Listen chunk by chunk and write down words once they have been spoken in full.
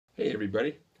Hey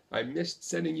everybody, I missed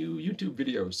sending you YouTube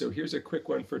videos, so here's a quick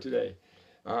one for today.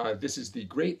 This is the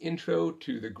great intro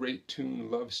to the great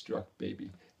tune Love Struck Baby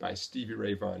by Stevie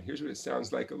Ray Vaughan. Here's what it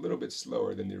sounds like, a little bit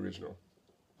slower than the original.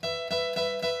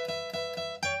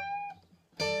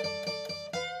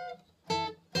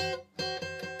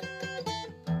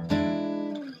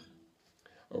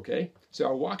 Okay, so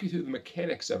I'll walk you through the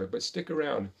mechanics of it, but stick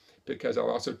around because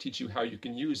I'll also teach you how you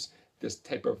can use this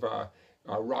type of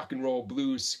rock and roll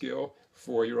blues skill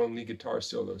for your own lead guitar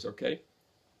solos, okay?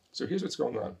 So here's what's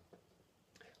going on.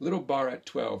 Little bar at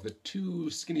 12, the two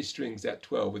skinny strings at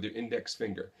 12 with your index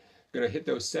finger. You're going to hit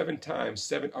those 7 times,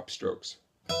 7 upstrokes.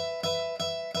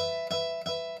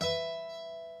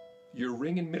 Your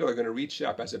ring and middle are going to reach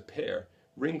up as a pair.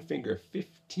 Ring finger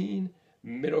 15,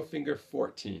 middle finger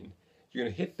 14. You're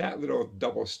going to hit that little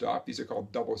double stop. These are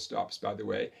called double stops, by the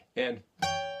way, and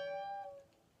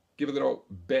give a little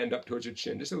bend up towards your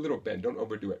chin. Just a little bend, don't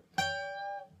overdo it.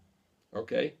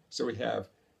 Okay, so we have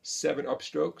 7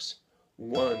 upstrokes.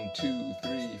 1, 2,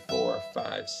 3, 4,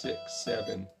 5, 6,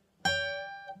 7.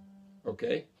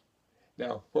 Okay,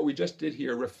 now what we just did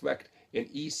here reflect an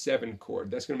E7 chord.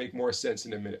 That's going to make more sense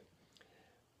in a minute.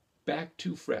 Back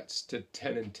 2 frets to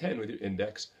 10 and 10 with your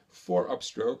index, 4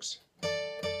 upstrokes,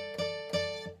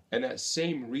 and that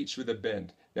same reach with a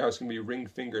bend. Now it's going to be ring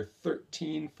finger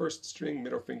 13 first string,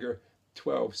 middle finger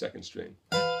 12 second string.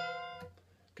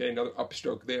 Okay, another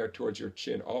upstroke there towards your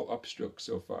chin, all upstrokes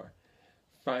so far.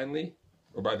 Finally,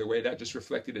 oh by the way, that just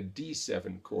reflected a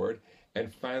D7 chord,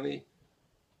 and finally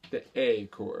the A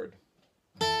chord.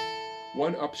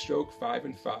 1 upstroke, 5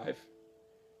 and 5,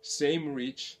 same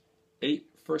reach, 8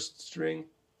 first string,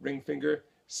 ring finger,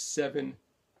 7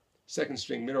 second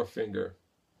string, middle finger.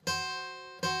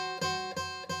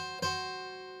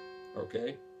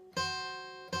 Okay,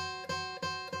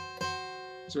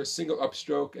 so a single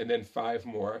upstroke and then 5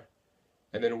 more,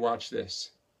 and then watch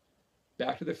this.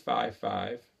 Back to the 5,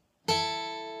 5,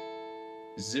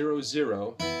 0,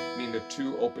 0, meaning the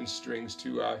 2 open strings,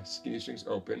 2 skinny strings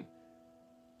open,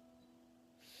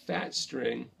 fat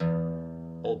string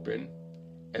open,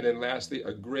 and then lastly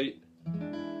a great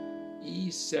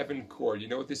E7 chord. You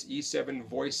know what this E7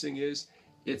 voicing is?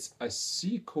 It's a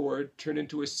C chord turned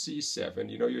into a C7.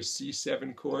 You know your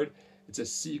C7 chord? It's a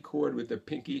C chord with the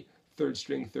pinky, 3rd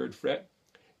string, 3rd fret.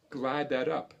 Glide that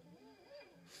up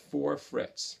 4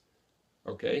 frets.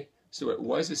 Okay, so it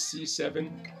was a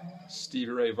C7. Stevie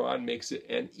Ray Vaughan makes it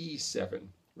an E7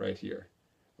 right here.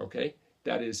 Okay,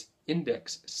 that is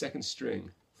index 2nd string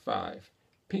 5,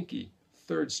 pinky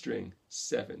 3rd string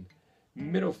 7,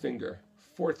 middle finger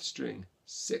 4th string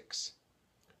 6,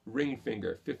 ring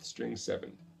finger 5th string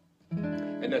 7,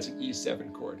 and that's an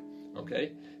E7 chord.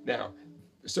 Okay, now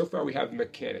so far we have the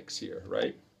mechanics here,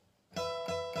 right?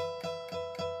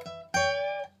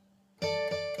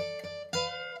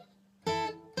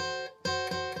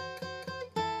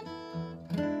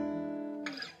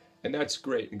 And that's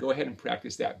great, and go ahead and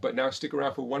practice that. But now stick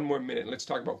around for 1 more minute and let's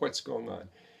talk about what's going on.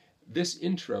 This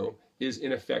intro is,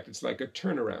 in effect, it's like a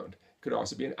turnaround. It could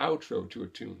also be an outro to a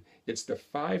tune. It's the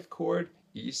 5 chord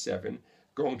E7,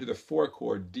 going to the 4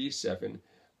 chord D7,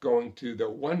 going to the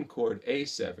 1 chord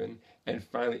A7, and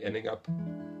finally ending up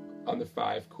on the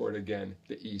 5 chord again,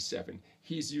 the E7.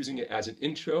 He's using it as an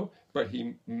intro, but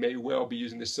he may well be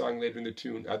using this song later in the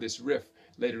tune, this riff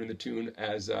later in the tune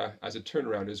as a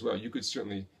turnaround as well. You could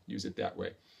certainly use it that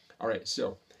way. All right,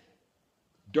 so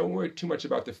don't worry too much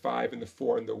about the 5 and the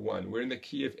 4 and the 1. We're in the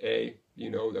key of A. You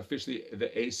know, officially the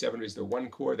A7 is the 1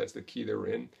 chord. That's the key that we're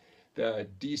in. The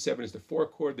D7 is the 4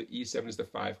 chord. The E7 is the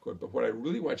 5 chord. But what I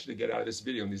really want you to get out of this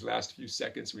video in these last few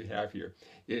seconds we have here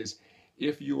is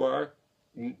if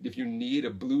you need a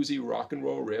bluesy rock and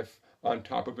roll riff on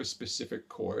top of a specific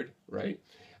chord, right?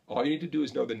 All you need to do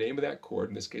is know the name of that chord.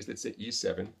 In this case, let's say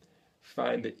E7.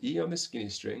 Find the E on the skinny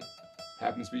string,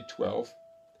 happens to be 12.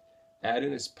 Add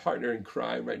in his partner in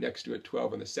crime right next to it,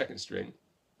 12 on the 2nd string.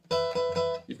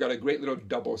 You've got a great little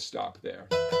double stop there.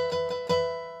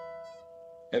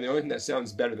 And the only thing that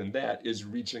sounds better than that is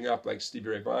reaching up like Stevie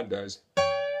Ray Vaughan does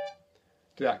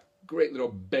to that great little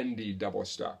bendy double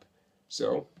stop.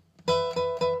 So,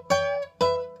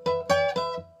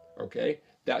 okay,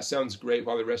 that sounds great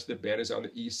while the rest of the band is on the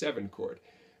E7 chord.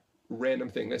 Random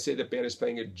thing, let's say the band is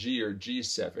playing a G or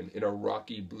G7 in a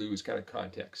rocky blues kind of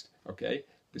context, okay?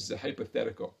 This is a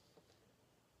hypothetical.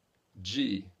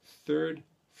 G, 3rd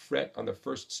fret on the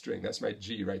 1st string. That's my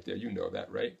G right there, you know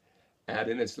that, right? Add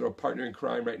in its little partner in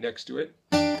crime right next to it.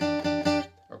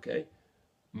 Okay,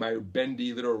 my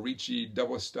bendy little reachy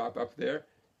double stop up there.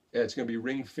 It's going to be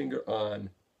ring finger on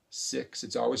 6.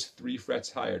 It's always 3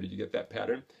 frets higher. Did you get that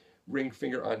pattern? ring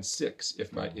finger on 6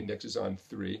 if my index is on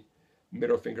 3,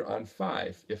 middle finger on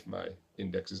 5 if my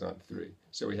index is on 3.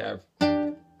 So we have,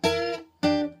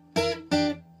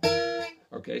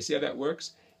 okay, see how that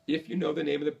works? If you know the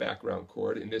name of the background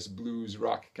chord in this blues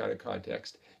rock kind of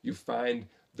context, you find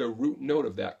the root note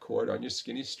of that chord on your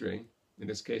skinny string. In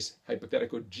this case,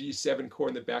 hypothetical G7 chord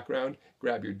in the background,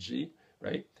 grab your G,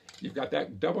 right? You've got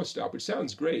that double stop, which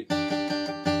sounds great,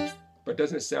 but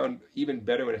doesn't it sound even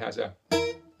better when it has a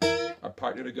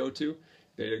partner to go to?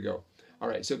 There you go. All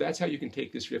right, so that's how you can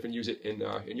take this riff and use it in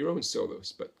your own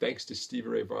solos. But thanks to Stevie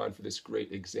Ray Vaughan for this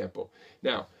great example.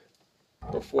 Now,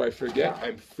 before I forget,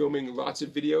 I'm filming lots of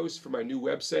videos for my new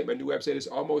website. My new website is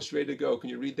almost ready to go. Can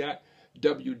you read that?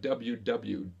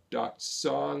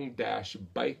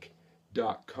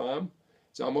 www.song-bike.com.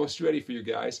 It's almost ready for you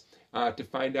guys. To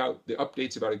find out the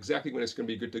updates about exactly when it's going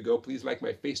to be good to go, please like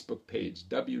my Facebook page,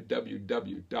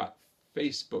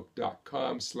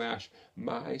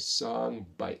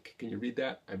 www.facebook.com/mysongbike. Can you read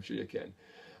that? I'm sure you can.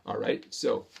 All right,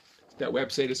 so that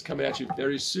website is coming at you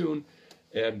very soon,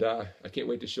 and I can't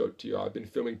wait to show it to you all. I've been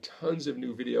filming tons of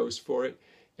new videos for it,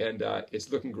 and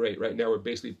it's looking great. Right now, we're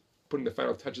basically putting the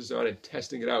final touches on and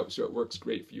testing it out, so it works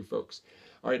great for you folks.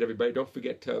 All right, everybody, don't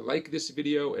forget to like this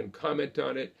video and comment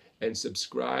on it and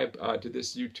subscribe to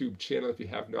this YouTube channel if you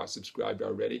have not subscribed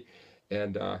already.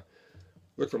 And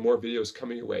look for more videos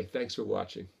coming your way. Thanks for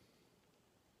watching.